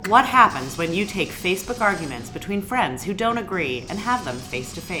What happens when you take Facebook arguments between friends who don't agree and have them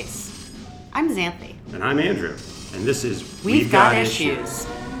face to face? I'm Xanthi. And I'm Andrew. And this is We've Got Issues.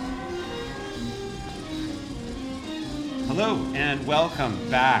 Hello and welcome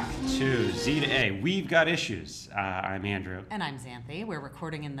back to Z to A. We've Got Issues. I'm Andrew. And I'm Xanthi. We're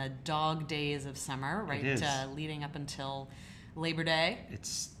recording in the dog days of summer, right? Leading up until Labor Day. It's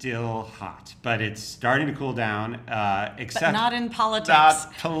still hot, but it's starting to cool down. Except but not in politics.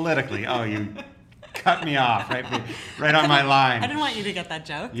 Not politically. Oh, you cut me off right on my line. I didn't want you to get that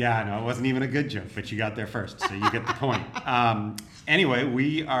joke. Yeah, no, it wasn't even a good joke, but you got there first, so you get the point. Anyway,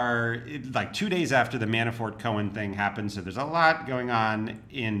 we are like 2 days after the Manafort-Cohen thing happened, so there's a lot going on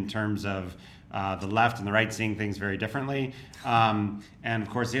in terms of the left and the right seeing things very differently. And of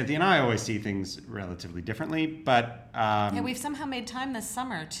course, Xanthi and I always see things relatively differently, but... we've somehow made time this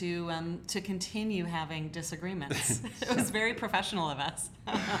summer to continue having disagreements. It was very professional of us.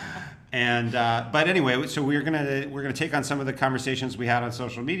 But anyway, so we're gonna take on some of the conversations we had on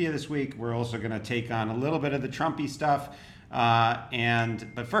social media this week. We're also gonna take on a little bit of the Trumpy stuff.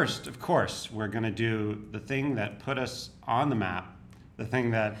 But first, of course, we're gonna do the thing that put us on the map. The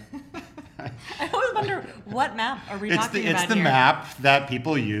thing that... I always wonder, what map are we talking about It's the here? map that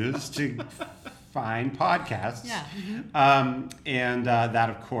people use to find podcasts. Yeah. Mm-hmm. And that,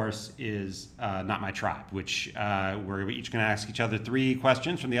 of course, is Not My Tribe, which we're each going to ask each other 3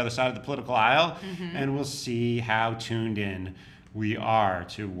 questions from the other side of the political aisle, and we'll see how tuned in we are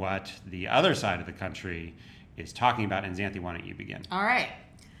to what the other side of the country is talking about. And Xanthi, why don't you begin? All right.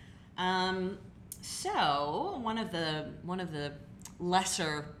 So one of the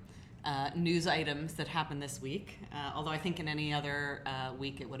lesser news items that happened this week, although I think in any other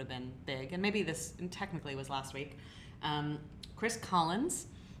week it would have been big, and maybe this technically was last week. Chris Collins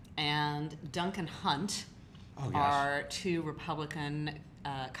and Duncan Hunt are 2 Republican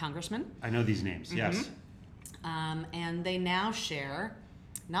congressmen. I know these names, yes. And they now share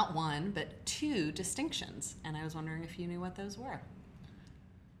not 1, but 2 distinctions, and I was wondering if you knew what those were.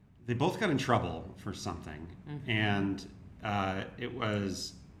 They both got in trouble for something, and it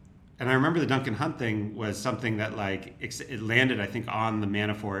was... And I remember the Duncan Hunt thing was something that it landed, I think, on the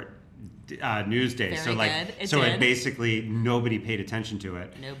Manafort news day. Very good. It basically nobody paid attention to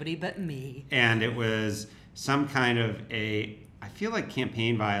it. Nobody but me. And it was some kind of I feel like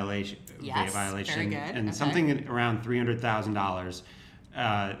campaign violation. Yes, very good. And something around $300,000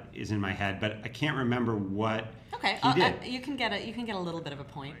 is in my head, but I can't remember what. Okay, he did. You can get a little bit of a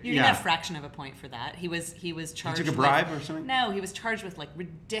point. You can get a fraction of a point for that. He was charged. He took a bribe or something? No, he was charged with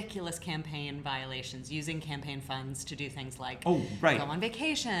ridiculous campaign violations, using campaign funds to do things like go on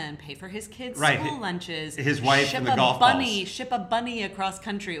vacation, pay for his kids' school lunches, his wife and the golf balls. Ship a bunny across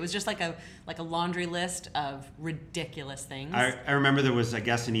country. It was just like a laundry list of ridiculous things. I remember there was, I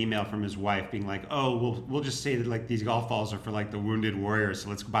guess, an email from his wife being like, "Oh, we'll just say that these golf balls are for the wounded warriors, so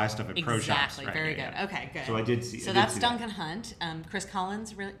let's buy stuff at pro shops." Exactly. Very good. Okay, good. So I did see. So that's Duncan Hunt. Chris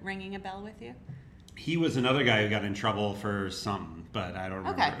Collins ringing a bell with you? He was another guy who got in trouble for something, but I don't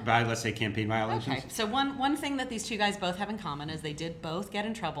remember. Okay. But let's say campaign violations. Okay. So one thing that these 2 guys both have in common is they did both get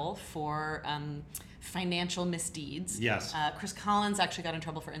in trouble for financial misdeeds. Yes. Chris Collins actually got in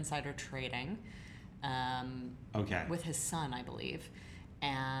trouble for insider trading. With his son, I believe.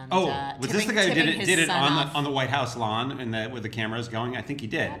 And was this the guy who did it on on the White House lawn and with the cameras going? I think he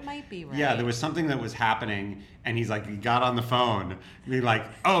did. That might be right. Yeah, there was something that was happening, and he got on the phone, being like,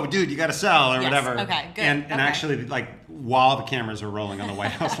 "Oh, dude, you got to sell or whatever." Okay, good. And actually, while the cameras were rolling on the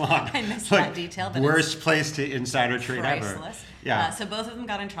White House lawn, I missed that detail. But worst place to insider trade ever. Yeah. So both of them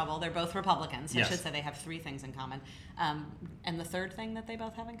got in trouble. They're both Republicans. So yes. I should say they have 3 things in common. And the third thing that they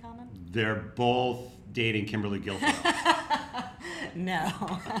both have in common? They're both dating Kimberly Guilfoyle. No.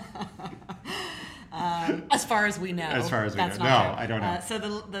 As far as we know. As far as we know. That's No, not true. I don't know. So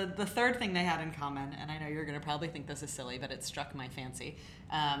the third thing they had in common, and I know you're going to probably think this is silly, but it struck my fancy,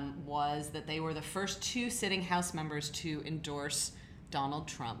 was that they were the first 2 sitting House members to endorse Donald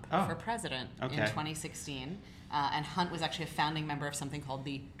Trump for president in 2016. And Hunt was actually a founding member of something called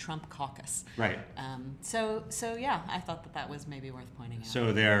the Trump Caucus. Right. So yeah, I thought that was maybe worth pointing out.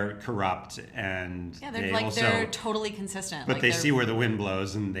 So they're corrupt and they're totally consistent. But they see where the wind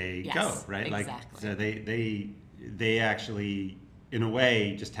blows and they go, right? Exactly. So they actually, in a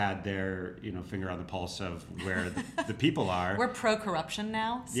way, just had their finger on the pulse of where the people are. We're pro-corruption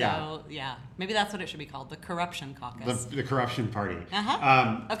now, so yeah, maybe that's what it should be called, the Corruption Caucus. The Corruption Party.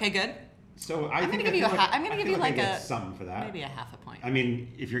 Okay, good. So I'm going to give you something for that. Maybe a half a point. I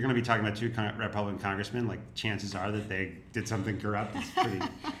mean, if you're going to be talking about 2 Republican congressmen, chances are that they did something corrupt. It's pretty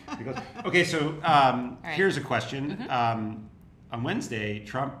close. Okay, so here's a question. on Wednesday,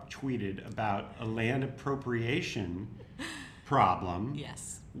 Trump tweeted about a land appropriation problem.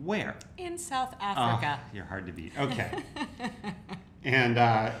 Yes. Where? In South Oh, Africa. you're hard to beat. Okay. And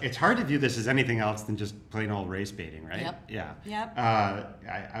it's hard to view this as anything else than just plain old race baiting, right? Yep. Yeah. Yep.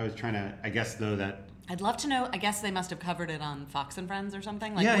 I was trying to, I guess, though, that. I'd love to know. I guess they must have covered it on Fox and Friends or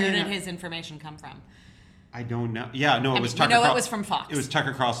something. Like, Yeah, where yeah, did yeah. his information come from? I don't know. Yeah, no, it I was mean, Tucker. you know it was from Fox. It was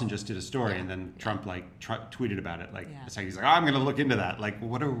Tucker Carlson just did a story, Yeah. and then Trump tweeted about it. Like, Yeah. it's like he's like, oh, I'm going to look into that. Like,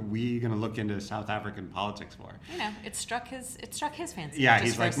 what are we going to look into South African politics for? You know, it struck his fancy. Yeah, just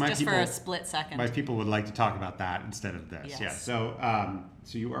he's for like, a, my just people. for a split second. My people would like to talk about that instead of this. Yes. Yeah.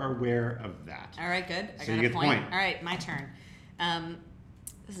 So you are aware of that. All right, good. I So got you a get the point. point. All right, my turn.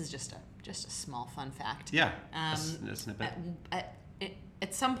 This is just a small fun fact. Yeah. A snippet.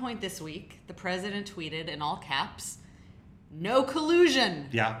 At some point this week, the president tweeted in all caps, "No collusion.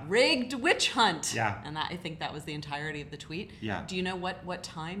 Yeah. Rigged witch hunt." Yeah. And I think that was the entirety of the tweet. Yeah. Do you know what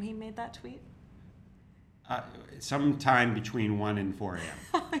time he made that tweet? Sometime between 1 and 4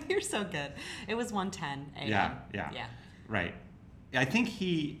 a.m. You're so good. It was 1:10 a.m. Yeah. Right. I think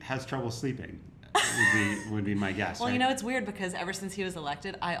he has trouble sleeping. Would be my guess. Well, right? you know, it's weird because ever since he was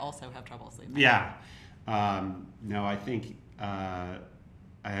elected, I also have trouble sleeping. Yeah. No, I think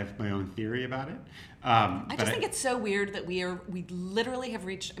I have my own theory about it. I just think it's so weird that we literally have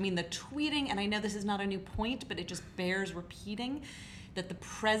reached, I mean, the tweeting, and I know this is not a new point, but it just bears repeating, that the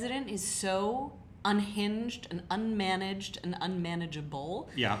president is so unhinged and unmanaged and unmanageable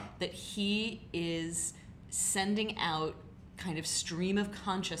Yeah. that he is sending out kind of stream of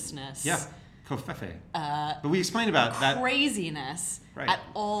consciousness. Yeah. Kofefe. But we explained about that. Craziness Right. at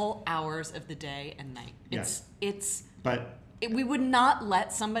all hours of the day and night. But We would not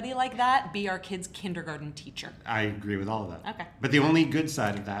let somebody like that be our kid's kindergarten teacher. I agree with all of that. Okay. But the only good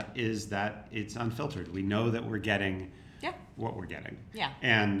side of that is that it's unfiltered. We know that we're getting Yeah. what we're getting. Yeah.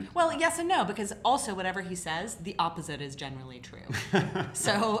 And Well, yes and no, because also whatever he says, the opposite is generally true.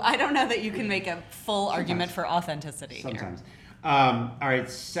 So I don't know that you can make a full argument for authenticity here. sometimes. All right,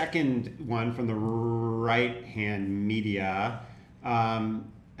 second one from the right-hand media.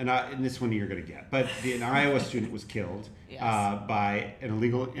 And this one you're going to get. But an Iowa student was killed Yes. by an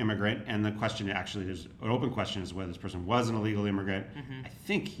illegal immigrant. And the question, actually, there's an open question as to whether this person was an illegal immigrant. I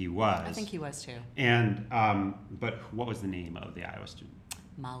think he was. I think he was too. And, but what was the name of the Iowa student?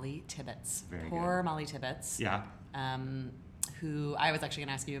 Molly Tibbetts. Very Poor Molly Tibbetts. Yeah. Who I was actually going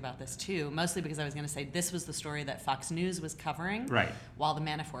to ask you about this too, mostly because I was going to say this was the story that Fox News was covering. Right. While the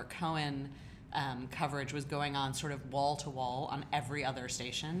Manafort Cohen coverage was going on sort of wall to wall on every other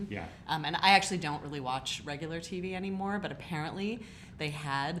station. Yeah. And I actually don't really watch regular TV anymore, but apparently they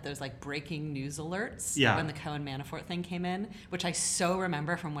had those like breaking news alerts Yeah. when the Cohen Manafort thing came in, which I so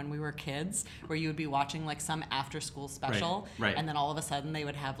remember from when we were kids, where you would be watching like some after school special, right. and then all of a sudden they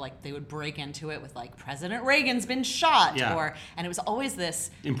would have like, they would break into it with like, President Reagan's been shot, Yeah. and it was always this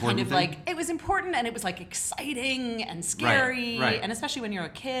Important kind of thing. like, it was important and it was like exciting and scary, right. and especially when you're a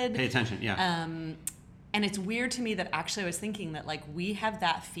kid. Pay attention, yeah. And it's weird to me that actually I was thinking that like we have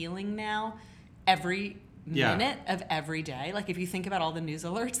that feeling now every Yeah. minute of every day. Like if you think about all the news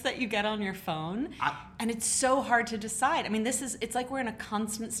alerts that you get on your phone, I- and it's so hard to decide. I mean, it's like we're in a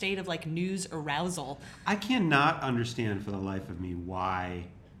constant state of like news arousal. I cannot understand for the life of me why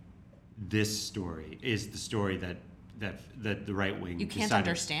this story is the story that the right wing. You can't decided.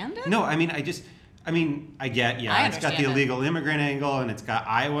 understand it? No, I mean, I get, yeah, I it's got the understand it. illegal immigrant angle, and it's got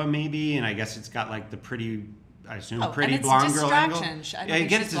Iowa maybe, and I guess it's got like the pretty, I assume, Oh, pretty and it's blonde girl angle. distraction. I don't Yeah, think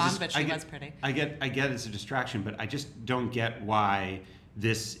get she's it's a blonde, dis- but I she get- was pretty. I get it's a distraction, but I just don't get why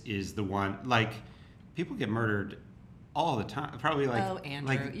this is the one. Like, people get murdered all the time. Probably like, Oh, Andrew,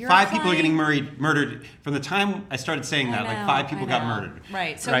 like you're 5 people are applying- getting murdered from the time I started saying that. Like 5 people got murdered.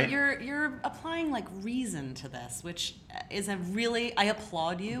 Right. So right? you're applying like reason to this, which is a really, I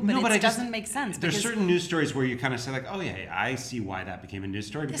applaud you, but No, it I just- doesn't make sense. There's because certain news stories where you kind of say like, oh yeah, I see why that became a news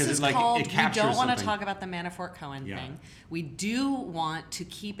story because this is it like called, it we captures don't want to something. talk about the Manafort Cohen Yeah. thing. We do want to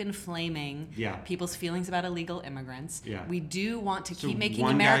keep inflaming Yeah. people's feelings about illegal immigrants. Yeah. We do want to So keep making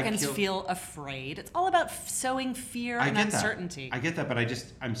one guy Americans killed- feel afraid. It's all about sowing fear I and get uncertainty. that. I get that, but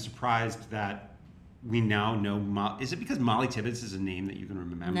I'm surprised that we now know. Is it because Molly Tibbetts is a name that you can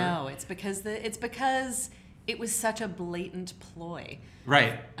remember? No, it's because it was such a blatant ploy.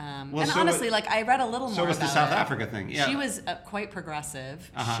 Right. And honestly, like I read a little more so was about the South it. Africa thing. Yeah. She was quite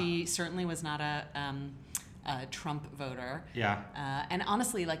progressive. Uh-huh. She certainly was not a Trump voter. Yeah. And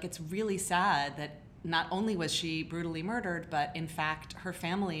honestly, like it's really sad that not only was she brutally murdered, but in fact, her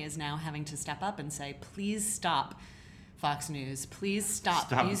family is now having to step up and say, please stop Fox News, please stop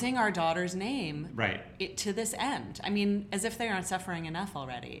Stop. using our daughter's name Right. to this end. I mean, as if they aren't suffering enough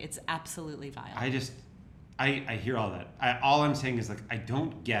already. It's absolutely vile. I hear all that. All I'm saying is, like, I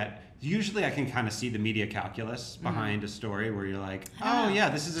don't get. Usually, I can kind of see the media calculus behind a story where you're like, oh yeah,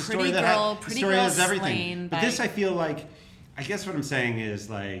 this is a story that has everything. But this, I feel like, I guess what I'm saying is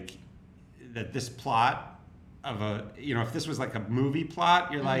like that this plot of if this was like a movie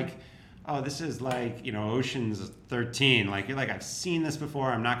plot, you're like, oh, this is like, Ocean's 13. Like, you're like, I've seen this before.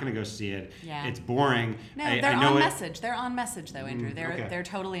 I'm not going to go see it. Yeah. It's boring. No, I they're know on it. message. They're on message, though, Andrew. Okay. They're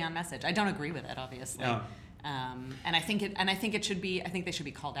totally on message. I don't agree with it, obviously. No. And I think it should be. I think they should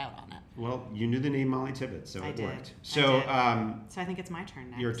be called out on it. Well, you knew the name Molly Tibbetts, so it worked. So I think it's my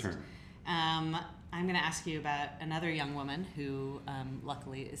turn next. Your turn. I'm going to ask you about another young woman who,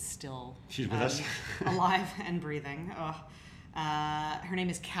 luckily, is still She's with us. alive and breathing. Her name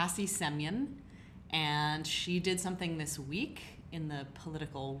is Cassie Semyon, and she did something this week in the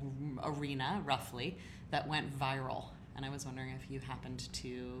political arena, roughly, that went viral. And I was wondering if you happened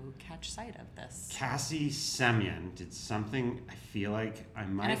to catch sight of this. Cassie Semyon did something. I feel like I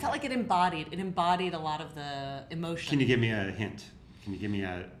might. And I felt like it embodied a lot of the emotion. Can you give me a hint? Can you give me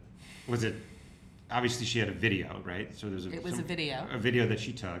was it, obviously she had a video, right? So there's It was a video. A video that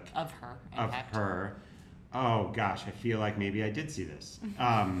she took. Of her, in fact. Oh gosh, I feel like maybe I did see this.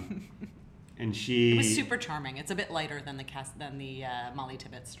 And she. It was super charming. It's a bit lighter than the Molly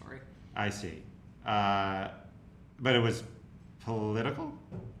Tibbetts story. I see. But it was political?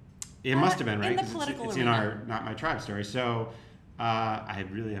 It must have been, right? In the 'Cause political it's in arena. our Not My Tribe story. So I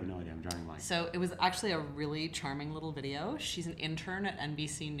really have no idea. I'm drawing a blank. So it was actually a really charming little video. She's an intern at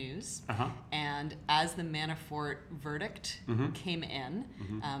NBC News. Uh-huh. And as the Manafort verdict Mm-hmm. came in,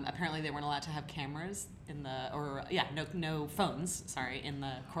 apparently they weren't allowed to have cameras no phones, in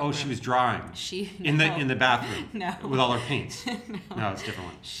the courtroom. Oh, she was drawing. In the bathroom. No. With all her paints. No. No, it's a different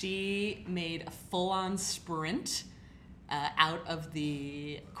one. She made a full-on sprint out of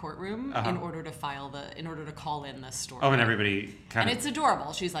the courtroom Uh-huh. in order to call in the story. Oh, and everybody kind And of. it's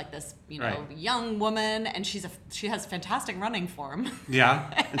adorable. She's like this, Right. young woman, and she has fantastic running form. Yeah.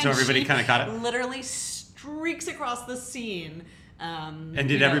 And so everybody she kind of caught it. Literally streaks across the scene. And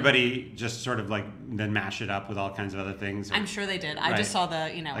did everybody just sort of like then mash it up with all kinds of other things? Or- I'm sure they did. I Right. just saw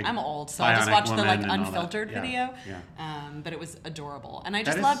the, Like I'm old, so I just Bionic watched the Woman and all that. unfiltered Yeah. video. Yeah. But it was adorable, and I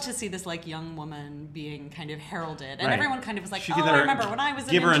just That is- love to see this young woman being kind of heralded, and Right. everyone kind of was like, She "Oh, could I let her- remember when I was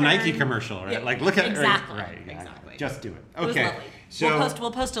an give her a intern." Nike commercial, right? Yeah, Like, look at exactly. Right. Yeah. Exactly. Just do it. It was Okay. lovely. So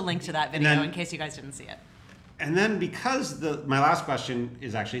We'll post a link to that video then- in case you guys didn't see it. And then because my last question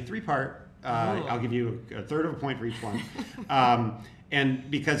is actually 3-part, Ooh. I'll give you a third of a point for each one. And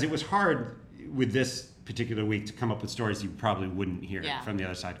because it was hard with this particular week to come up with stories you probably wouldn't hear Yeah. from the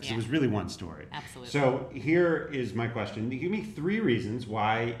other side, because Yeah. it was really one story. Absolutely. So here is my question. Give me 3 reasons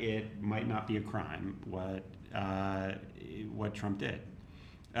why it might not be a crime what Trump did.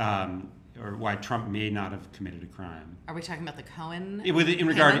 Or why Trump may not have committed a crime. Are we talking about the Cohen? In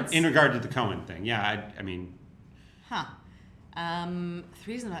payments? regard to the Cohen thing, yeah. I mean, Huh.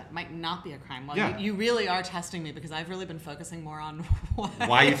 3 reasons that might not be a crime. Well, Yeah. you really are testing me because I've really been focusing more on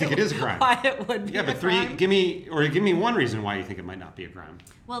why you think it is a crime. Why it would be Yeah, but a 3. crime. Give me one reason why you think it might not be a crime.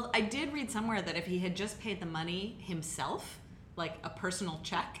 Well, I did read somewhere that if he had just paid the money himself, like a personal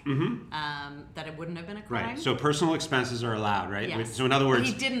check, that it wouldn't have been a crime. Right. So personal expenses are allowed, right? Yes. So in other words,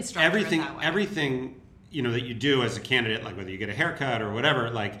 He didn't structure it that way. everything that you do as a candidate, like whether you get a haircut or whatever,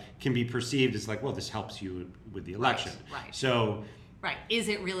 like can be perceived as like, well, this helps you with the election. right. So Right. Is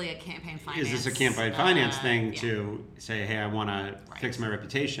it really a campaign finance? is this a campaign finance thing yeah. to say, hey, I want to fix my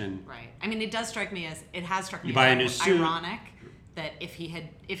reputation? Right. I mean, it has struck me You buy a new as suit. ironic that if he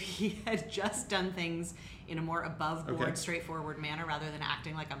had just done things in a more above board, Okay. straightforward manner rather than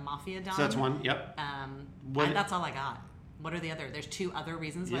acting like a mafia don. So that's one. Yep. That's all I got. What are the other? There's 2 other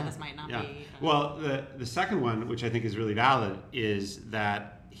reasons why this might not be. Well, the second one, which I think is really valid, is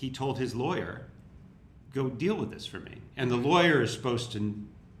that he told his lawyer, go deal with this for me. And the lawyer is supposed to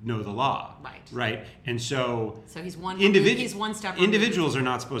know the law. Right. Right. And so So he's one step removed. individuals are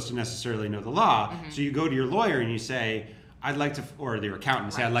not supposed to necessarily know the law. So you go to your lawyer and you say, I'd like to, or your accountant,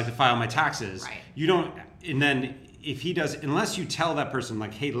 and say, I'd like to file my taxes. Right. You don't, and then if he does, unless you tell that person,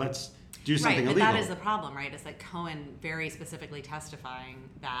 like, hey, let's do something but illegal. that is the problem, right? Is that Cohen very specifically testifying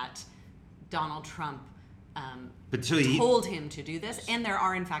that Donald Trump told him to do this, and there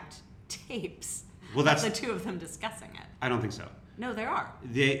are in fact tapes Well, of the 2 of them discussing it. I don't think so. No, there are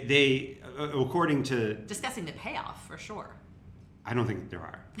They according to, discussing the payoff for sure. I don't think there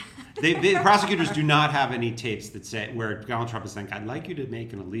are. The prosecutors do not have any tapes that say where Donald Trump is saying, I'd like you to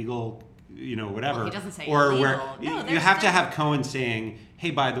make an illegal whatever. Well, he doesn't say or illegal. where No, you there's have to no- have Cohen saying,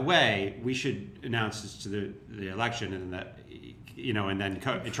 "Hey, by the way, we should announce this to the election," and that and then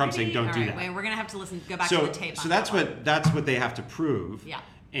Trump saying, "Don't All do right, that." wait, we're gonna have to go back So to the tape. so on that's that one. what they have to prove. Yeah.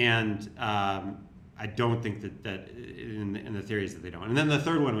 And I don't think that in the theories that they don't. And then the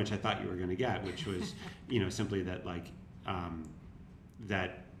third one, which I thought you were going to get, which was simply that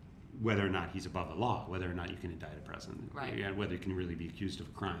that whether or not he's above the law, whether or not you can indict a president, Right. and whether he can really be accused of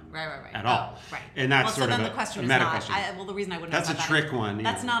a crime Right. at all. Oh, right. And that's well, sort so of then a, the question a is meta not. question. Well, the reason I wouldn't. That's have a thought trick that, one.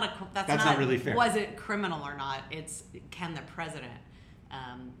 That's not a. That's not really fair. Was it criminal or not? It's can the president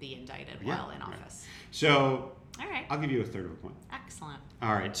be indicted while in right. office? So All right. I'll give you a third of a point. Excellent.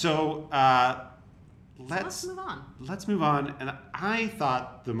 All right. So Let's move on. Let's move on. And I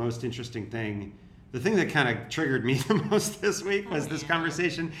thought the most interesting thing, the thing that kind of triggered me the most this week was this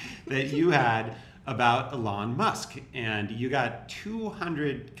conversation that you had about Elon Musk. And you got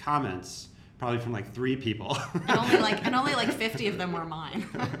 200 comments, probably from like 3 people. And only like 50 of them were mine.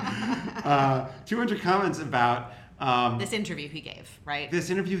 200 comments about This interview he gave, right? this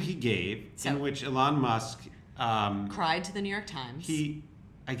interview he gave in which Elon Musk Cried to the New York Times. he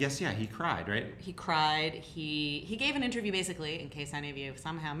cried, right? He cried. He gave an interview, basically, in case any of you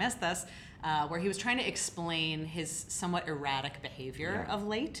somehow missed this, where he was trying to explain his somewhat erratic behavior of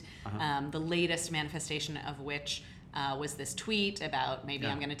late. The latest manifestation of which was this tweet about maybe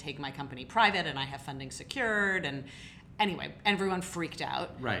I'm going to take my company private and I have funding secured. And anyway, everyone freaked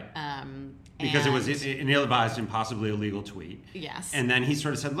out. Right. Because it was an ill-advised and possibly illegal tweet. Yes. And then he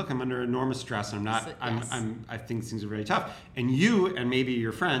sort of said, "Look, I'm under enormous stress. I'm not. So- I'm. yes. I think things are very tough." And you and maybe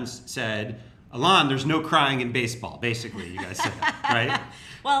your friends said, "Elon, there's no crying in baseball." Basically, you guys said that, right?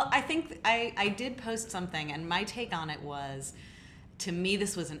 Well, I think I did post something, and my take on it was, to me,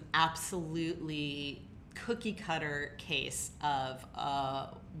 this was an absolutely cookie cutter case of a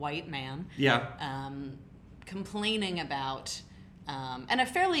white man Yeah. complaining about. And a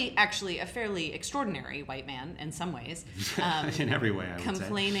fairly extraordinary white man in some ways. In every way, I would say.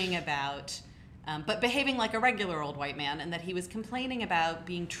 Complaining about, but behaving like a regular old white man, and that he was complaining about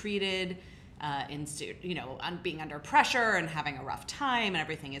being treated, on being under pressure and having a rough time, and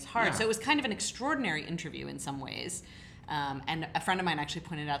everything is hard. Yeah. So it was kind of an extraordinary interview in some ways. And a friend of mine actually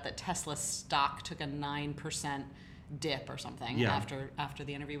pointed out that Tesla stock took a 9% dip or something after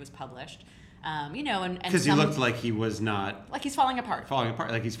the interview was published. And Because he looked like he was not like he's falling apart.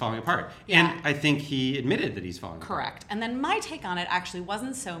 like he's falling apart. Yeah. And I think he admitted that he's falling apart. Correct. And then my take on it actually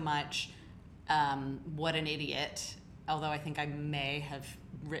wasn't so much what an idiot, although I think I may have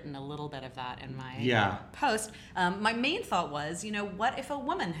written a little bit of that in my post. My main thought was, what if a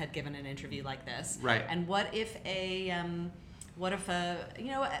woman had given an interview like this? Right. And what if a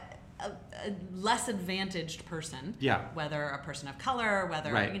less advantaged person, whether a person of color,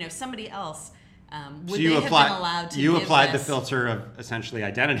 whether somebody else, would they have been allowed to? You give applied this? the filter of essentially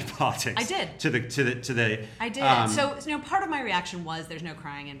identity politics. I did. to the. I did. So part of my reaction was, "There's no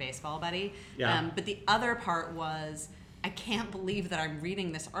crying in baseball, buddy." Yeah. But the other part was, I can't believe that I'm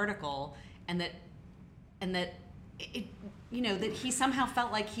reading this article and that it, that he somehow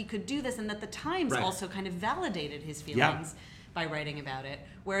felt like he could do this, and that the Times also kind of validated his feelings by writing about it.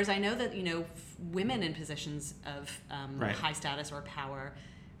 Whereas I know that women in positions of high status or power,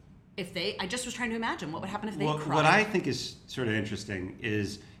 I just was trying to imagine what would happen if they cried. What I think is sort of interesting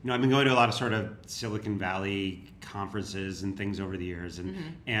is, I've been going to a lot of sort of Silicon Valley conferences and things over the years, and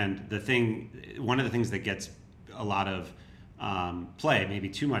one of the things that gets a lot of play, maybe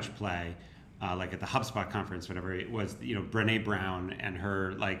too much play, like at the HubSpot conference, whatever it was, Brené Brown and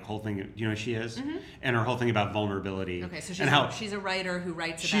her whole thing, who she is, and her whole thing about vulnerability. Okay, so she's a writer who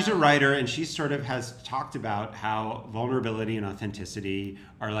writes. She's a writer, and she sort of has talked about how vulnerability and authenticity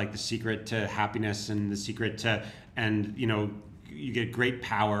are like the secret to happiness and the secret to, and you get great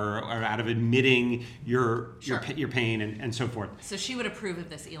power out of admitting your pain and so forth. So she would approve of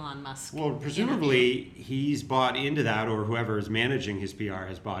this Elon Musk. Well, presumably he's bought into that, or whoever is managing his PR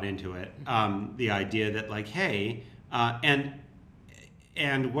has bought into it. The idea that hey, and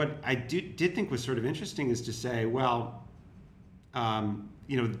what I did think was sort of interesting is to say, well,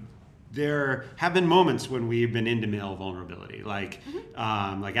 there have been moments when we've been into male vulnerability, like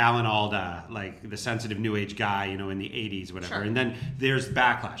Alan Alda, like the sensitive new age guy, in the 80s, whatever. Sure. And then there's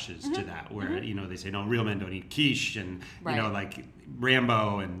backlashes to that where, they say, no, real men don't eat quiche, and, like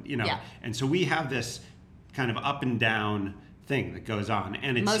Rambo, and, and so we have this kind of up and down thing that goes on.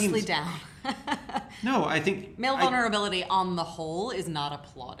 And it mostly seems, down. No, I think male vulnerability on the whole is not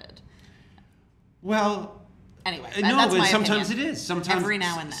applauded. Well, anyway, no, that's but my sometimes opinion. it is. Sometimes every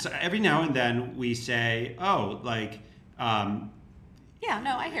now and then. Every now and then we say, Yeah,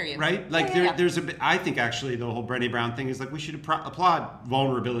 no, I hear you. Right? Like Yeah. there's a bit, I think actually the whole Brené Brown thing is like we should applaud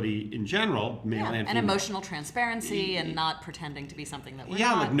vulnerability in general, male and And female. emotional transparency and not pretending to be something that we're Yeah,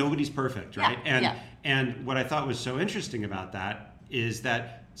 not. like nobody's perfect, right? Yeah, And what I thought was so interesting about that is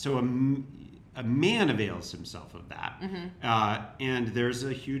that so a man avails himself of that, and there's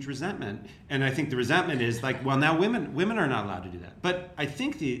a huge resentment. And I think the resentment is like, well, now women are not allowed to do that. But I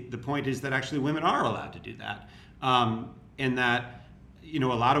think the point is that actually women are allowed to do that, and that a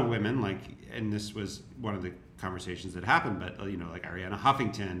lot of women and this was one of the conversations that happened, but like Ariana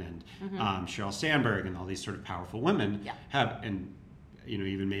Huffington and Sheryl Sandberg and all these sort of powerful women have, and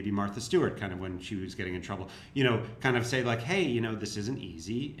even maybe Martha Stewart, kind of when she was getting in trouble, kind of say like, hey, this isn't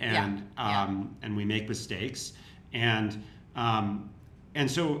easy, and and we make mistakes, and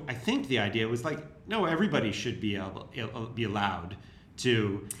so I think the idea was like, no, everybody should be allowed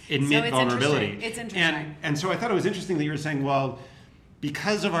to admit vulnerability. It's interesting. And so I thought it was interesting that you were saying, well,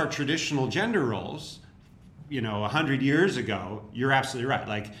 because of our traditional gender roles, 100 years ago, you're absolutely right.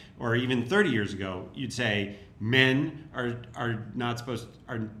 Like, or even 30 years ago, you'd say men are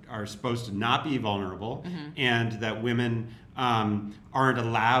supposed to not be vulnerable, and that women aren't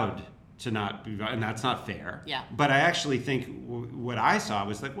allowed to not be, and that's not fair. Yeah. But I actually think what I saw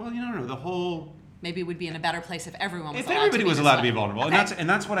was like, well, no, the whole Maybe we'd be in a better place if everyone was if everybody was allowed to be vulnerable, Okay. and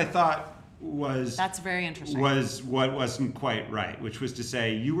that's what I thought was That's very interesting. was what wasn't quite right, which was to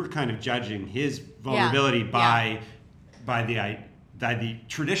say you were kind of judging his vulnerability by the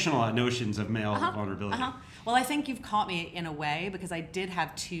traditional notions of male vulnerability. Well, I think you've caught me in a way, because I did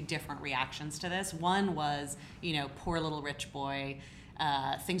have two different reactions to this. One was, poor little rich boy,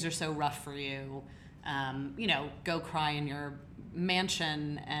 things are so rough for you, go cry in your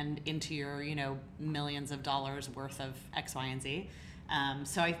mansion and into your, millions of dollars worth of X, Y, and Z.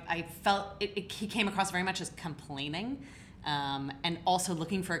 So I felt he came across very much as complaining, and also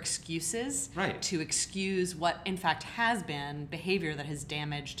looking for excuses to excuse what in fact has been behavior that has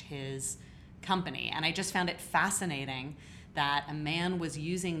damaged his company. And I just found it fascinating that a man was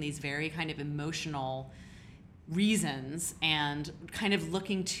using these very kind of emotional reasons and kind of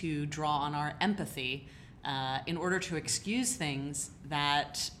looking to draw on our empathy in order to excuse things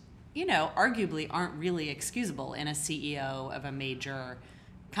that arguably aren't really excusable in a CEO of a major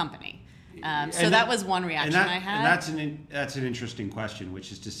company. So that was one reaction I had. And that's an interesting question,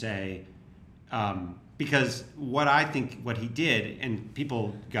 which is to say, because what he did, and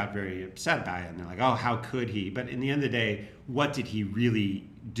people got very upset about it, and they're like, oh, how could he? But in the end of the day, what did he really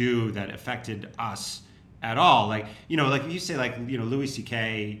do that affected us at all? Like you say, Louis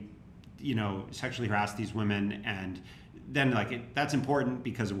C.K., sexually harassed these women, and then that's important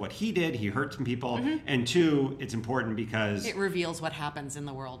because of what he did. He hurt some people, and two, it's important because it reveals what happens in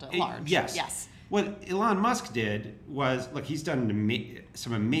the world at large. Yes. What Elon Musk did was, he's done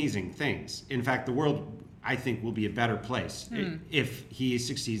some amazing things. In fact, the world, I think, will be a better place if he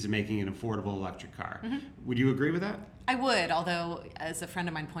succeeds in making an affordable electric car. Would you agree with that? I would, although, as a friend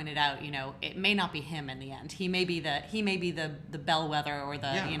of mine pointed out, it may not be him in the end. He may be the bellwether, or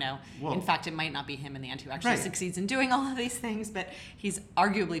in fact, it might not be him in the end who actually succeeds in doing all of these things, but he's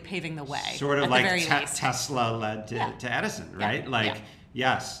arguably paving the way. Sort of at like the very least. Tesla led to Edison, right?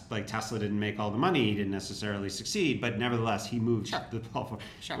 Yes, Tesla didn't make all the money, he didn't necessarily succeed, but nevertheless, he moved the ball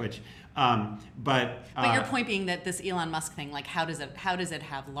forward. Which, but your point being that this Elon Musk thing, how does it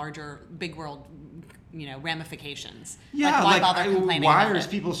have larger, big world, ramifications? Yeah, why bother complaining? Why about are it?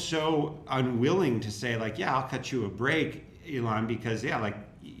 people so unwilling to say I'll cut you a break, Elon, because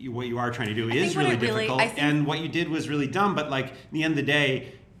what you are trying to do is really difficult, and what you did was really dumb. But at the end of the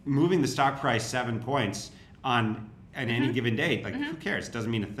day, moving the stock price 7 points at any given day, who cares? It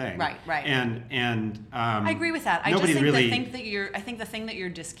doesn't mean a thing. Right. And I agree with that. I just nobody think really. I think the thing that you're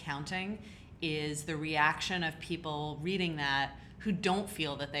discounting is the reaction of people reading that who don't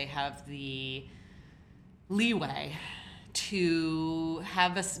feel that they have the leeway to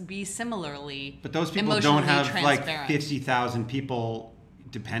have us be similarly. But those people don't have 50,000 people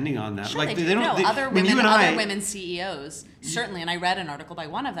depending on that. Sure, they don't. Other women CEOs certainly, and I read an article by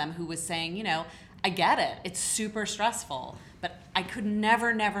one of them who was saying, I get it, it's super stressful, but I could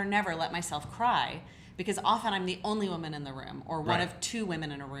never let myself cry, because often I'm the only woman in the room, or one of two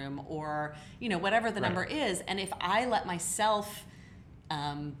women in a room, or whatever the number is, and if I let myself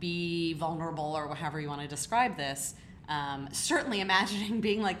be vulnerable, or however you want to describe this, certainly imagining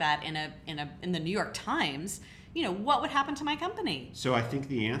being like that in the New York Times, what would happen to my company? So I think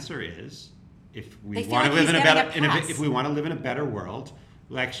the answer is, if we They feel want to like live he's in a getting better, a pass. if we want to live in a better world,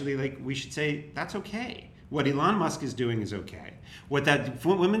 we should say that's okay. What Elon Musk is doing is okay. What that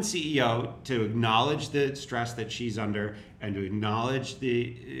woman CEO, to acknowledge the stress that she's under and to acknowledge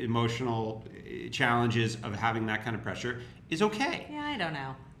the emotional challenges of having that kind of pressure is okay. Yeah, I don't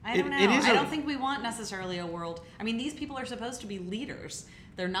know. It is I don't think we want necessarily a world. I mean, these people are supposed to be leaders.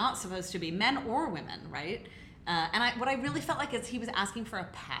 They're not supposed to be men or women, right? What I really felt like is he was asking for a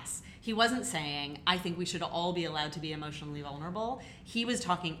pass. He wasn't saying, I think we should all be allowed to be emotionally vulnerable. He was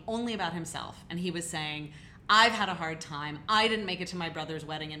talking only about himself. And he was saying, I've had a hard time. I didn't make it to my brother's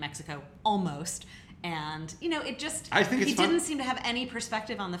wedding in Mexico, almost. And, it just, I think it's he didn't seem to have any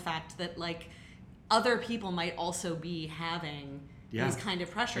perspective on the fact that, like, other people might also be having these kind of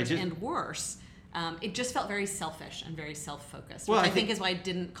pressures and worse. It just felt very selfish and very self-focused, which I think is why I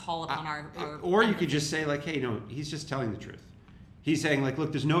didn't call upon our or you could just say, like, hey, no, he's just telling the truth. He's saying, like,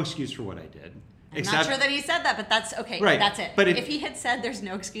 look, there's no excuse for what I did. I'm not sure that he said that, but that's okay. Right. That's it. But if he had said there's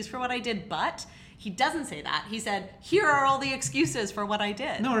no excuse for what I did, but he doesn't say that. He said, here are all the excuses for what I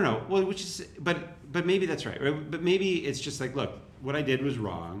did. No. Well, but maybe that's right. But maybe it's just like, look, what I did was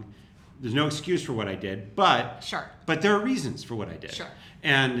wrong. There's no excuse for what I did, but But there are reasons for what I did. Sure.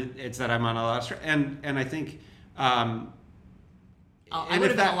 And it's that I'm on a lot of stress. And I think I would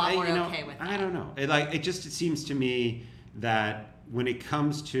have been a lot more okay with that. I don't know. It seems to me that when it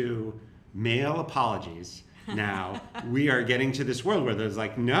comes to male apologies, now we are getting to this world where there's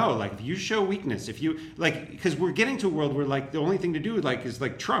like, no, like if you show weakness, if you like, because we're getting to a world where like the only thing to do is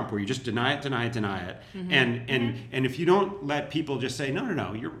like Trump, where you just deny it. Mm-hmm. And if you don't let people just say,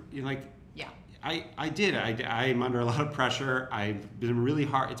 no, you're like, yeah, I'm under a lot of pressure. I've been really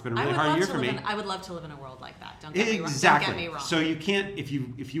hard. It's been a really hard year for me. I would love to live in a world like that. Don't get me wrong. Exactly. Don't get me wrong. So you can't, if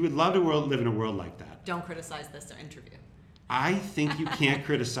you would love to live in a world like that. Don't criticize this interview. I think you can't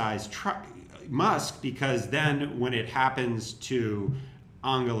criticize Musk, because then when it happens to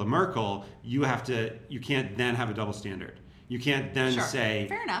Angela Merkel, you can't then have a double standard. You can't then say,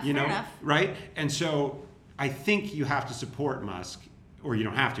 fair enough. Right? And so I think you have to support Musk, or you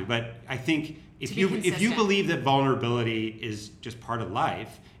don't have to, but I think if you believe that vulnerability is just part of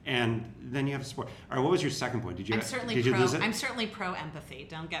life, and then you have to support. All right, what was your second point? Did you lose it? I'm certainly pro empathy.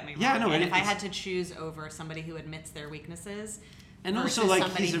 Don't get me wrong. Yeah, no. And if I had to choose over somebody who admits their weaknesses and versus also like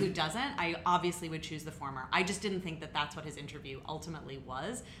somebody who doesn't, I obviously would choose the former. I just didn't think that that's what his interview ultimately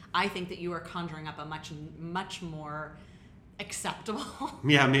was. I think that you are conjuring up a much more acceptable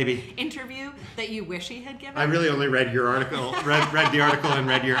maybe interview that you wish he had given. I really only read your article, read the article and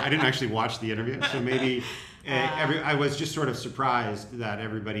read I didn't actually watch the interview, so maybe I was just sort of surprised that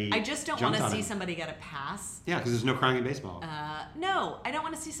everybody I just don't want to see somebody get a pass. Yeah, because there's no crying in baseball. No, I don't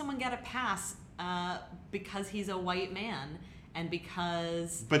want to see someone get a pass because he's a white man and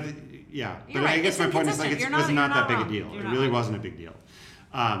because... But I guess my point is like it was not that big a deal. It really wasn't a big deal.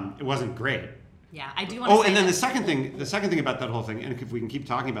 It wasn't great. Yeah, I do want to say and then the second thing about that whole thing, and if we can keep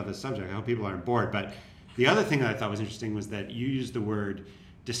talking about this subject, I hope people aren't bored, but the other thing that I thought was interesting was that you used the word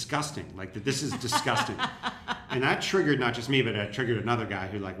disgusting, like that this is disgusting. And that triggered not just me, but it triggered another guy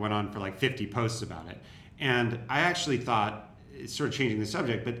who like went on for like 50 posts about it. And I actually thought, it's sort of changing the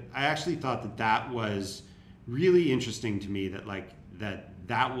subject, but I actually thought that was really interesting to me, that like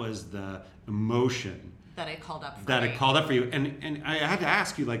that was the emotion that it called up for you. And I had to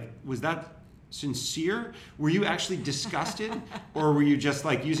ask you, like, was that sincere? Were you actually disgusted, or were you just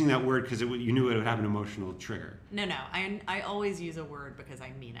like using that word because you knew it would have an emotional trigger? No. I always use a word because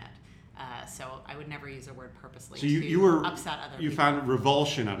I mean it. So I would never use a word purposely you were upset other people. You found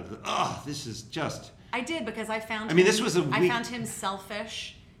revulsion out of it. Oh, this is just... I did, because I found I found him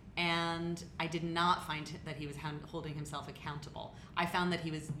selfish, and I did not find that he was holding himself accountable. I found that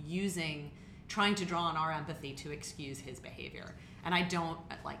he was trying to draw on our empathy to excuse his behavior. And I don't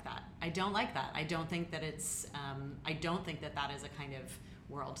like that. I don't think that it's. I don't think that is a kind of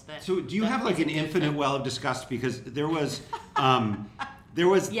world that. So do you have like an infinite well of disgust? Because there was,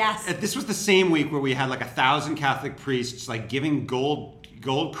 Yes. This was the same week where we had like 1,000 Catholic priests like giving gold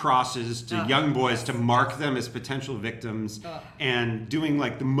crosses to young boys to mark them as potential victims, and doing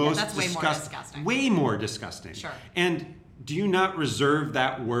like the most way more disgusting. Sure. And do you not reserve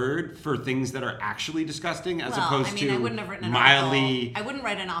that word for things that are actually disgusting, as opposed to I wouldn't have written mildly? I wouldn't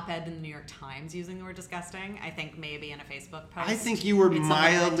write an op-ed in the New York Times using the word disgusting. I think maybe in a Facebook post. I think you were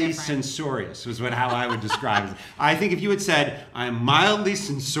mildly censorious, was how I would describe it. I think if you had said, "I'm mildly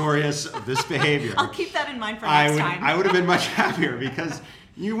censorious of this behavior," I'll keep that in mind for next time. I would have been much happier, because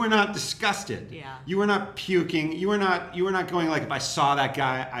you were not disgusted. Yeah. You were not puking. You were not going like, if I saw that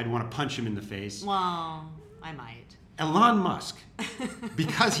guy, I'd want to punch him in the face. Well, I might. Elon Musk,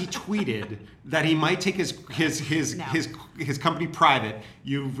 because he tweeted that he might take his company private,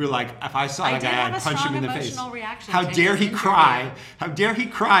 you were like, if I saw that guy, I'd punch him in the face. How dare he cry? How dare he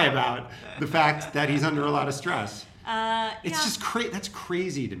cry about the fact that he's under a lot of stress? It's just that's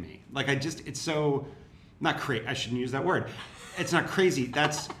crazy to me. Like it's so not crazy. I shouldn't use that word. It's not crazy.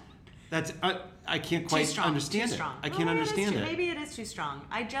 That's I can't quite understand it. I can't understand it. Maybe it is too strong.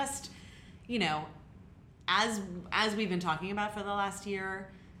 I just, as we've been talking about for the last year,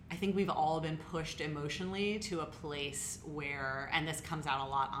 I think we've all been pushed emotionally to a place where, and this comes out a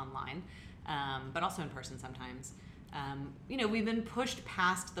lot online, but also in person sometimes. We've been pushed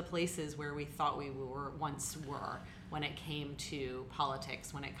past the places where we thought we once were when it came to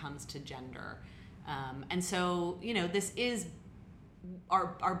politics, when it comes to gender. And so, this is,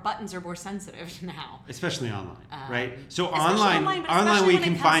 our buttons are more sensitive now. Especially online, right? So online we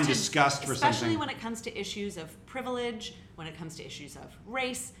can find disgust for something. Especially when it comes to issues of privilege, when it comes to issues of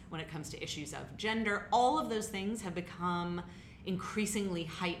race, when it comes to issues of gender, all of those things have become increasingly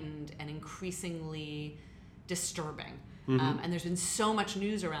heightened and increasingly disturbing. And there's been so much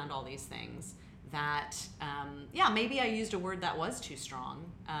news around all these things that, maybe I used a word that was too strong.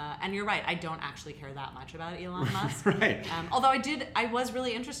 And you're right, I don't actually care that much about Elon Musk. Right. Although I was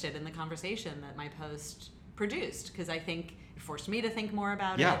really interested in the conversation that my post produced, because I think it forced me to think more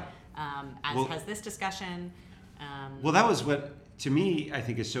about it, has this discussion. Well, that was what, to me, I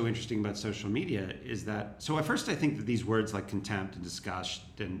think is so interesting about social media is that, so at first I think that these words like contempt and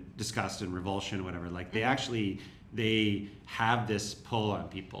disgust and revulsion, whatever, like they have this pull on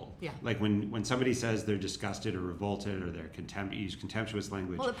people. Yeah. Like when somebody says they're disgusted or revolted or they're use contemptuous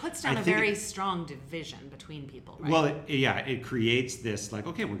language. Well, it puts down a very strong division between people, right? Well, it creates this like,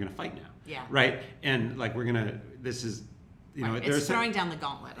 okay, we're going to fight now. Yeah. Right? And like this is, it's throwing down the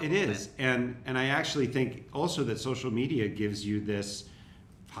gauntlet. It is. And I actually think also that social media gives you this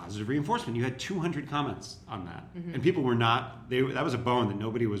positive reinforcement. You had 200 comments on that. And people were that was a bone that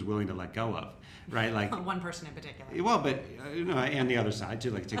nobody was willing to let go of. Right, like one person in particular. Well, but and the other side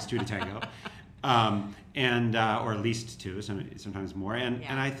too. Like it takes two to tango, or at least two, sometimes more. And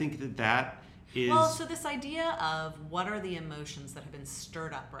I think that is so this idea of what are the emotions that have been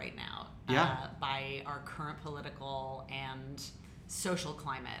stirred up right now by our current political and social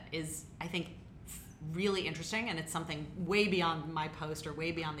climate is, I think, really interesting, and it's something way beyond my post or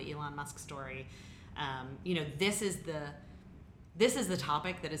way beyond the Elon Musk story. This is the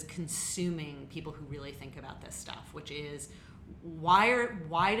topic that is consuming people who really think about this stuff, which is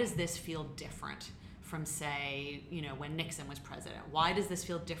why does this feel different from, say, when Nixon was president? Why does this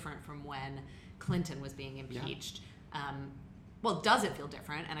feel different from when Clinton was being impeached? Well, does it feel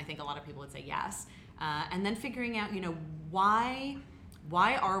different? And I think a lot of people would say yes. And then figuring out, why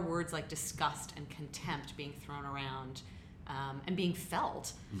are words like disgust and contempt being thrown around and being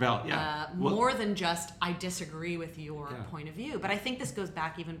felt more than just, I disagree with your point of view. But I think this goes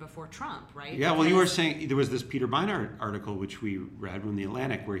back even before Trump, right? Yeah, well, you were saying, there was this Peter Beinart article, which we read from The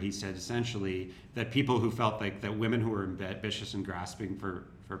Atlantic, where he said essentially that people who felt like that women who were ambitious and grasping for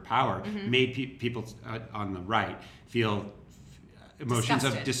power made people on the right feel emotions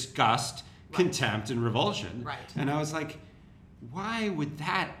of disgust, contempt, and revulsion. Right. And I was like, why would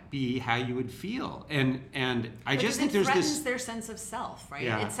that be how you would feel? And I just think there's this. It threatens their sense of self, right?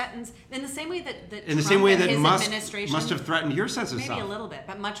 Yeah. It threatens in the same way that in Trump the same way and that his Musk administration must have threatened your sense of self. Maybe a little bit,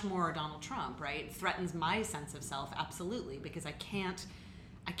 but much more Donald Trump, right? Threatens my sense of self, absolutely, because I can't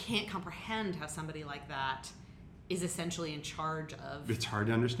comprehend how somebody like that is essentially in charge of. It's hard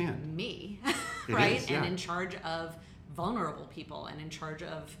to understand. Me, right? Is, yeah. And in charge of vulnerable people, and in charge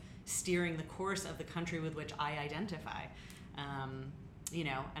of steering the course of the country with which I identify.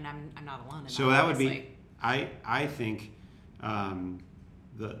 And I'm not alone in that. So that would be, I think,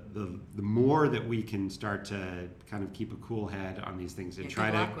 the more that we can start to kind of keep a cool head on these things and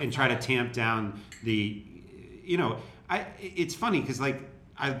try to tamp down the, it's funny because like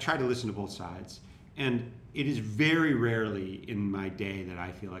I try to listen to both sides, and it is very rarely in my day that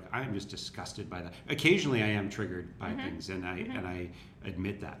I feel like I'm just disgusted by that. Occasionally I am triggered by things, and I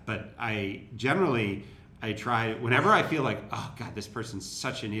admit that, but I generally. I try, whenever I feel like, oh God, this person's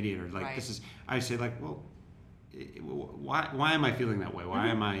such an idiot, or like I say like, well, why am I feeling that way? Why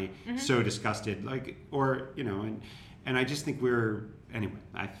am I so disgusted? Like, or, and I just think anyway,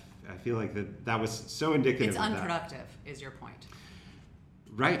 I feel like that was so indicative of that. It's unproductive, is your point.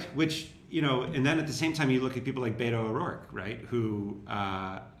 Right, which, and then at the same time you look at people like Beto O'Rourke, right, who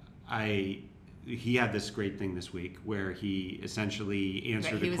he had this great thing this week where he essentially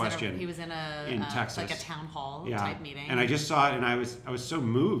answered a question. He was in in Texas, like a town hall type meeting. And I just saw it, and I was so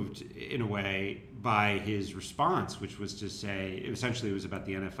moved in a way by his response, which was to say essentially it was about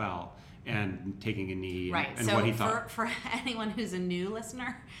the NFL and taking a knee and so what he thought. For anyone who's a new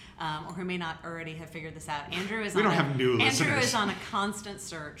listener, or who may not already have figured this out, Andrew is Andrew is on a constant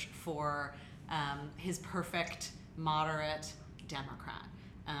search for his perfect moderate Democrat.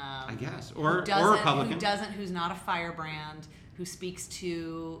 I guess, or Republican, who's not a firebrand, who speaks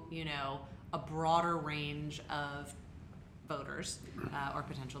to a broader range of voters or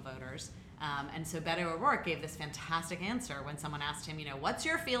potential voters. And so Beto O'Rourke gave this fantastic answer when someone asked him, what's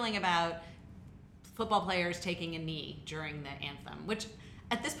your feeling about football players taking a knee during the anthem, which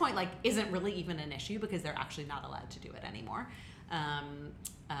at this point isn't really even an issue because they're actually not allowed to do it anymore.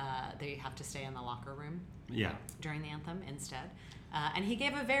 They have to stay in the locker room during the anthem instead. And he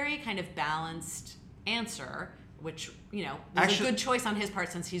gave a very kind of balanced answer, which was a good choice on his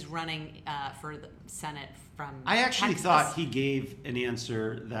part since he's running for the Senate from I actually Texas. thought he gave an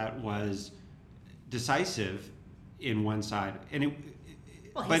answer that was decisive in one side, and he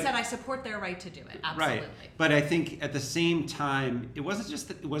said, "I support their right to do it." Absolutely. Right, but I think at the same time, it wasn't just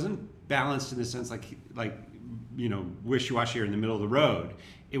that it wasn't balanced in the sense like wishy-washy or in the middle of the road.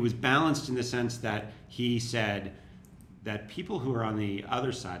 It was balanced in the sense that he said that people who are on the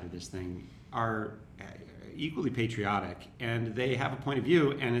other side of this thing are equally patriotic and they have a point of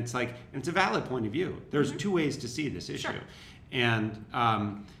view, and it's a valid point of view. There's two ways to see this issue. Sure. And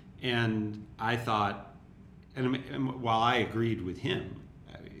I thought, and while I agreed with him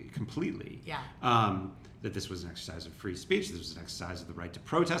completely, that this was an exercise of free speech, this was an exercise of the right to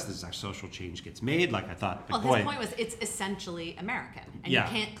protest, this is how social change gets made, I thought. His point was it's essentially American, and you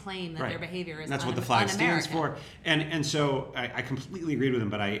can't claim that their behavior is that's what the flag stands for. And so I completely agreed with him,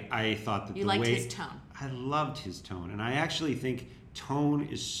 but I thought that you liked his tone. I loved his tone, and I actually think tone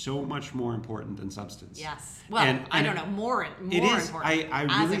is so much more important than substance. Yes. Well, I don't know, more it is,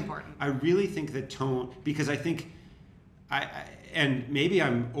 important. Important. I really think that tone, because I think, and maybe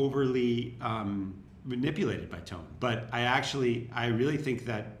I'm overly manipulated by tone, but I really think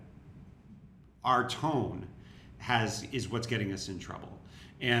that our tone is what's getting us in trouble.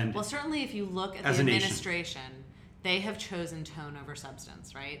 And well, certainly if you look at the administration, they have chosen tone over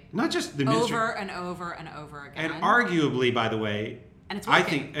substance, right? Not just the administration. Over and over and over again. And arguably, by the way, and it's working. I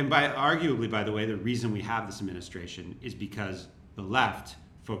think, and arguably, by the way, the reason we have this administration is because the left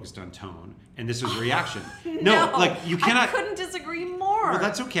focused on tone, and this was a reaction. No, you cannot. I couldn't disagree more. Well,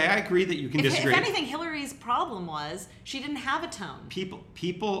 that's okay. I agree that you can disagree. If anything, Hillary's problem was she didn't have a tone.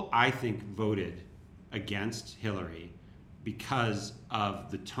 People, I think, voted against Hillary because of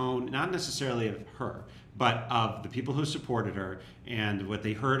the tone, not necessarily of her, but of the people who supported her and what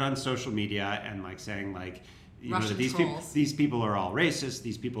they heard on social media and saying these people are all racist,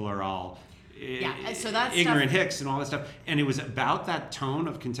 these people are all so that's ignorant hicks and all that stuff. And it was about that tone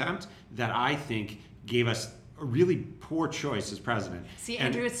of contempt that I think gave us a really poor choice as president. See,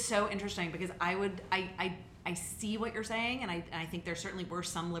 Andrew, it's so interesting because I see what you're saying, and I think there certainly were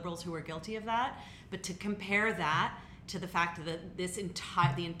some liberals who were guilty of that. But to compare that to the fact that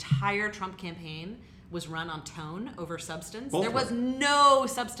the entire Trump campaign was run on tone over substance. There was no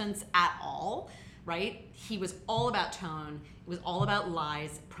substance at all, right? He was all about tone. It was all about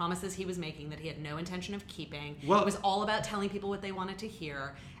lies, promises he was making that he had no intention of keeping. It was all about telling people what they wanted to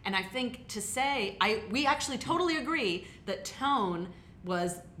hear. And I think to say, we actually totally agree that tone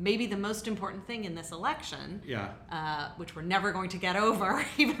was maybe the most important thing in this election, which we're never going to get over,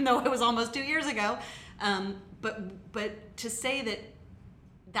 even though it was almost 2 years ago. But to say that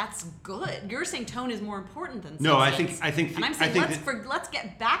that's good. You're saying tone is more important than substance. No, I think, and I'm saying let's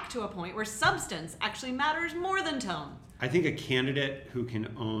get back to a point where substance actually matters more than tone. I think a candidate who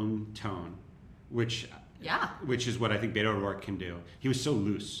can own tone, which is what I think Beto O'Rourke can do. He was so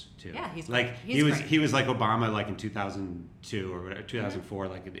loose too. Yeah, he's great. He was like Obama, in 2002 or 2004,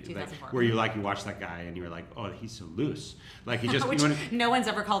 2004. Where you watch that guy and you were like, oh, he's so loose. He just no one's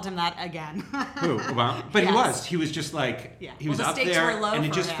ever called him that again. Who, Obama? But he was just he was up there, and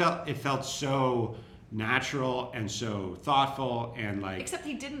it just felt so natural and so thoughtful and Except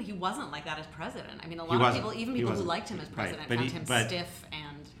he wasn't like that as president. I mean, a lot of people, even people who liked him as president, found him stiff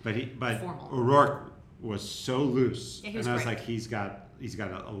and formal. O'Rourke was so loose, and I was like, he's got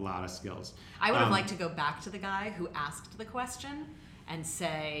a lot of skills. I would have liked to go back to the guy who asked the question and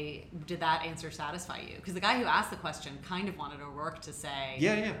say, did that answer satisfy you? Because the guy who asked the question kind of wanted O'Rourke to say,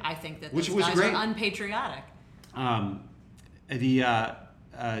 I think that those guys are unpatriotic. The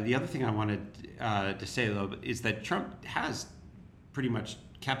other thing I wanted to say, though, is that Trump has pretty much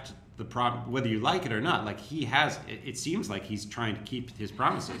kept whether you like it or not, like it seems like he's trying to keep his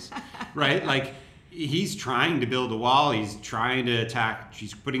promises, right? Like he's trying to build a wall. He's trying to attack.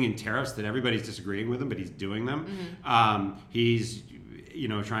 He's putting in tariffs that everybody's disagreeing with him, but he's doing them. He's,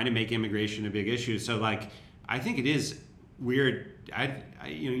 trying to make immigration a big issue. So like, I think it is weird.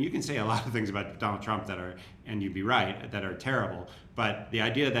 You can say a lot of things about Donald Trump and you'd be right, that are terrible. But the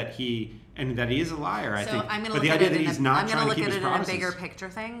idea that he is a liar, I think. But the idea that he's not trying to keep his promises. I'm going to look at it in a bigger picture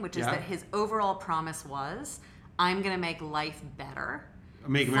thing, which is that his overall promise was, I'm going to make life better.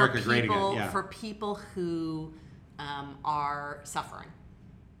 Make America great again. Yeah. For people who are suffering.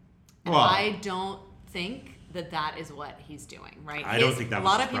 And Well, I don't think that is what he's doing, right? I don't think that was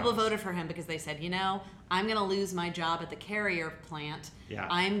a lot his of people promise. voted for him because they said, I'm going to lose my job at the Carrier plant. Yeah.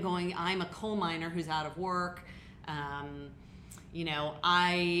 I'm a coal miner who's out of work. I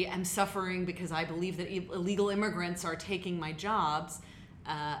am suffering because I believe that illegal immigrants are taking my jobs.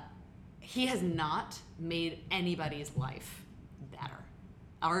 He has not made anybody's life better,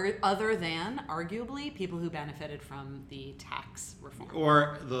 other than arguably people who benefited from the tax reform.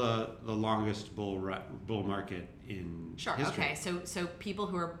 Or the longest bull market in history. Okay. So people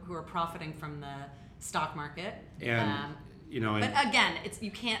who are profiting from the stock market. And but again,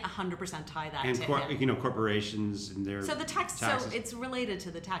 you can't 100% tie that and to him. corporations and their taxes. So it's related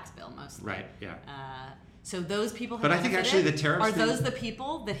to the tax bill mostly. Right. Yeah. So those people who But I think actually the tariffs are thing- those the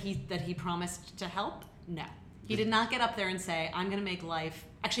people that he promised to help? No. He did not get up there and say, I'm going to make life.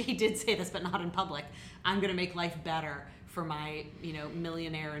 Actually, he did say this, but not in public. I'm going to make life better for my,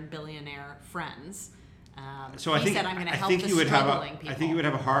 millionaire and billionaire friends. So I think said, I'm going to help think the you would have struggling people. I think you would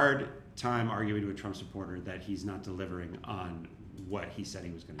have a hard time arguing to a Trump supporter that he's not delivering on what he said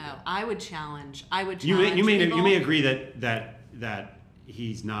he was going to do. I would challenge. You may people. agree that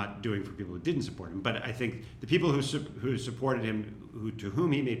he's not doing for people who didn't support him, but I think the people who supported him, to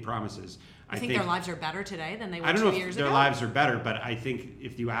whom he made promises, I think their lives are better today than they were 2 years ago. I don't know years if their ago. lives are better, but I think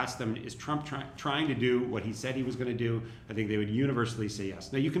if you ask them, is Trump trying to do what he said he was going to do, I think they would universally say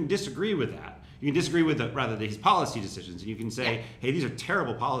yes. Now, you can disagree with that. You can disagree with his policy decisions, and you can say, hey, these are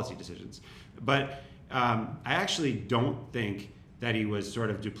terrible policy decisions. But I actually don't think that he was sort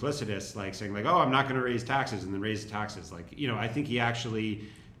of duplicitous, like saying like, oh, I'm not going to raise taxes and then raise taxes. Like, I think he actually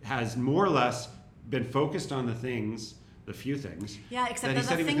has more or less been focused on the few things. Yeah, except that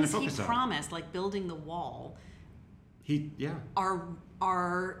that the things he on. promised, like building the wall, are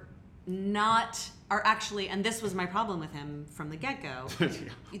actually, and this was my problem with him from the get-go.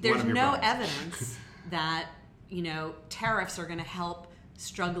 There's no evidence that tariffs are going to help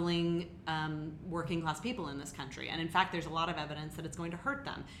struggling working class people in this country. And in fact, there's a lot of evidence that it's going to hurt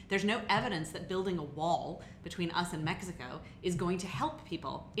them. There's no evidence that building a wall between us and Mexico is going to help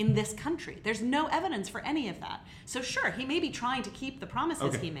people in this country. There's no evidence for any of that. So sure, he may be trying to keep the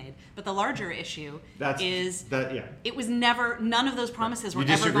promises he made, but the larger issue it was never, none of those promises were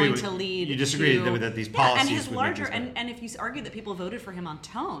ever going to lead to... You disagree that these policies and his would larger, make this and if you argue that people voted for him on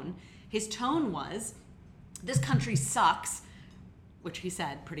tone, his tone was, this country sucks, which he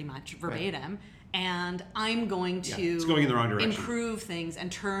said pretty much verbatim, and I'm going to it's going in the wrong direction. Improve things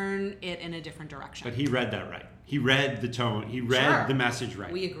and turn it in a different direction. But he read that right. He read the tone. He read the message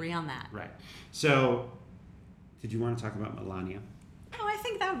right. We agree on that. Right. So, did you want to talk about Melania? Oh, I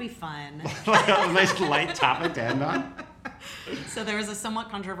think that would be fun. A nice light topic to end on. So there was a somewhat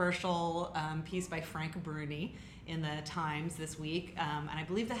controversial piece by Frank Bruni in the Times this week, and I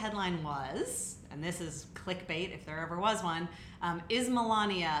believe the headline was, and this is clickbait if there ever was one,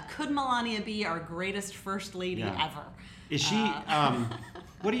 could Melania be our greatest first lady ever? Is she,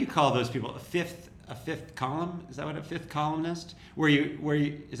 what do you call those people? A fifth column? Is that what a fifth columnist?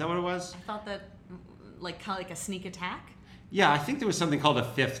 Is that what it was? I thought that, kind of like a sneak attack? Yeah, I think there was something called a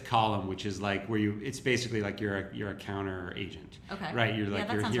fifth column, which is like it's basically like you're a counter agent. Okay. Right? You're like,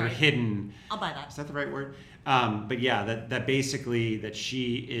 you're right. hidden. I'll buy that. Is that the right word? But yeah, that basically that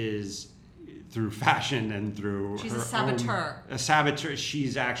she is, through fashion and through she's her a saboteur. A saboteur.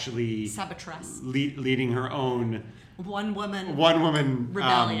 She's actually sabotress. Leading her own one woman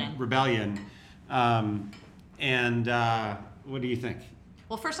rebellion. And what do you think?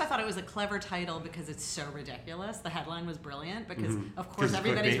 Well, first I thought it was a clever title because it's so ridiculous. The headline was brilliant because, of course,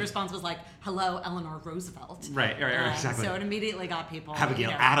 everybody's response was like, hello, Eleanor Roosevelt. Right, exactly. So it immediately got people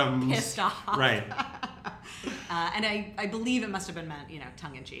Abigail Adams pissed off. Right. And I believe it must have been meant,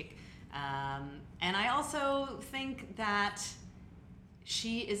 tongue-in-cheek. And I also think that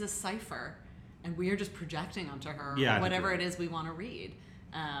she is a cipher, and we are just projecting onto her whatever it is we want to read.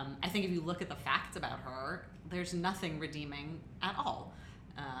 I think if you look at the facts about her, there's nothing redeeming at all.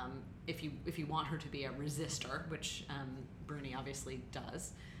 If you want her to be a resistor, which Bruni obviously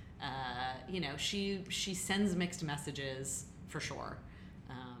does, She sends mixed messages for sure,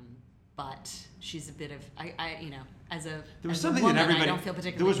 but she's a bit of as a there was as something a woman, that everybody. I don't feel There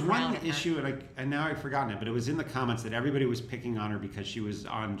particularly was proud one of her. issue, and now I've forgotten it, but it was in the comments that everybody was picking on her because she was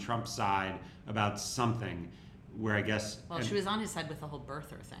on Trump's side about something, where I guess. Well, she was on his side with the whole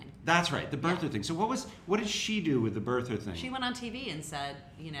birther thing. That's right, the birther thing. So what did she do with the birther thing? She went on TV and said,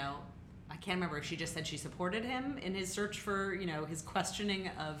 I can't remember if she just said she supported him in his search for, his questioning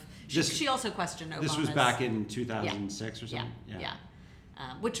of. She also questioned Obama's. This was back in 2006 or something. Yeah.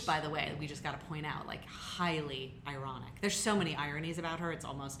 Which, by the way, we just got to point out, like, highly ironic. There's so many ironies about her. It's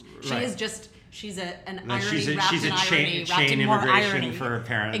almost she's an irony she's a wrapped in irony, wrapped in more immigration irony for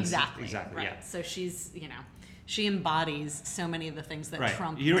parents. Exactly. Right. Yeah. So she's she embodies so many of the things that Right.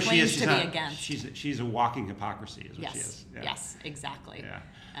 Trump What she is, claims to be against. She's a walking hypocrisy, is what she is. Yeah. Yes, exactly. Yeah.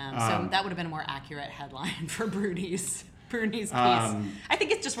 So that would have been a more accurate headline for Bruni's piece. I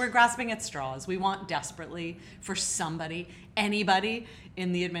think it's just we're grasping at straws. We want desperately for anybody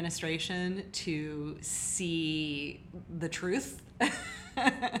in the administration to see the truth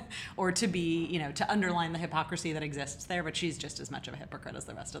or to be, to underline the hypocrisy that exists there. But she's just as much of a hypocrite as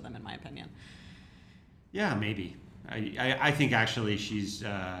the rest of them, in my opinion. Yeah, maybe. I think actually she's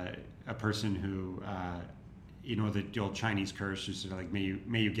a person who, the old Chinese curse, is sort of like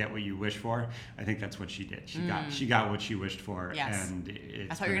may you get what you wish for. I think that's what she did. She got what she wished for. Yes. And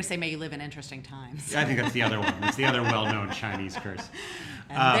I thought you were going to say may you live in interesting times. I think that's the other one. That's the other well-known Chinese curse.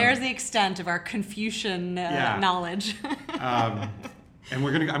 And there's the extent of our Confucian knowledge. And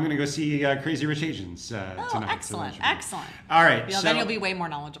I'm gonna go see Crazy Rich Asians tonight. Excellent. All right. Then you'll be way more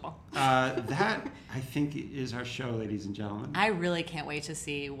knowledgeable. That I think is our show, ladies and gentlemen. I really can't wait to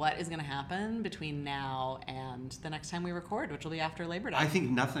see what is going to happen between now and the next time we record, which will be after Labor Day. I think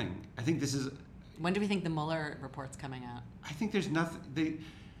nothing. I think this is. When do we think the Mueller report's coming out? I think there's nothing.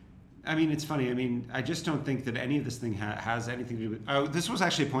 It's funny. I just don't think that any of this thing has anything to do with. Oh, this was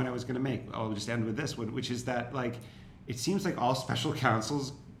actually a point I was going to make. I'll just end with this one, which is that it seems like all special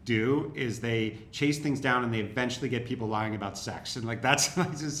counsels do is they chase things down and they eventually get people lying about sex, and that's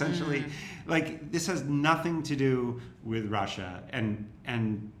essentially this has nothing to do with Russia, and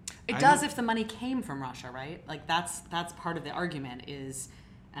it does if the money came from Russia, right? That's part of the argument is.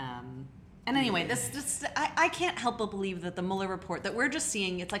 And anyway, I can't help but believe that the Mueller report that we're just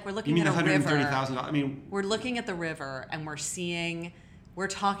seeing, it's like we're looking at a river. $130,000. We're looking at the river and we're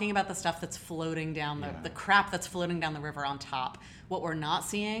talking about the stuff that's floating down the crap that's floating down the river on top. What we're not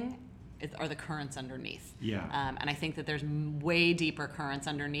seeing are the currents underneath. Yeah. And I think that there's way deeper currents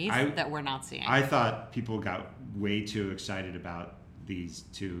underneath that we're not seeing. I thought people got way too excited about these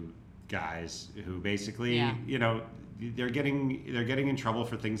two guys who basically, they're getting in trouble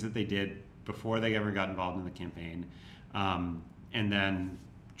for things that they did before they ever got involved in the campaign, and then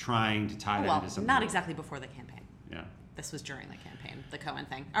trying to tie that into something. Not exactly before the campaign. Yeah. This was during the campaign, the Cohen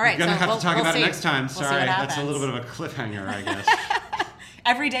thing. All right, we're gonna have to talk about it next time. We'll Sorry, that's a little bit of a cliffhanger, I guess.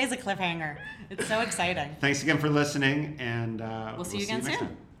 Every day's a cliffhanger. It's so exciting. Thanks again for listening, and we'll see you again next soon.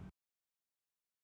 time.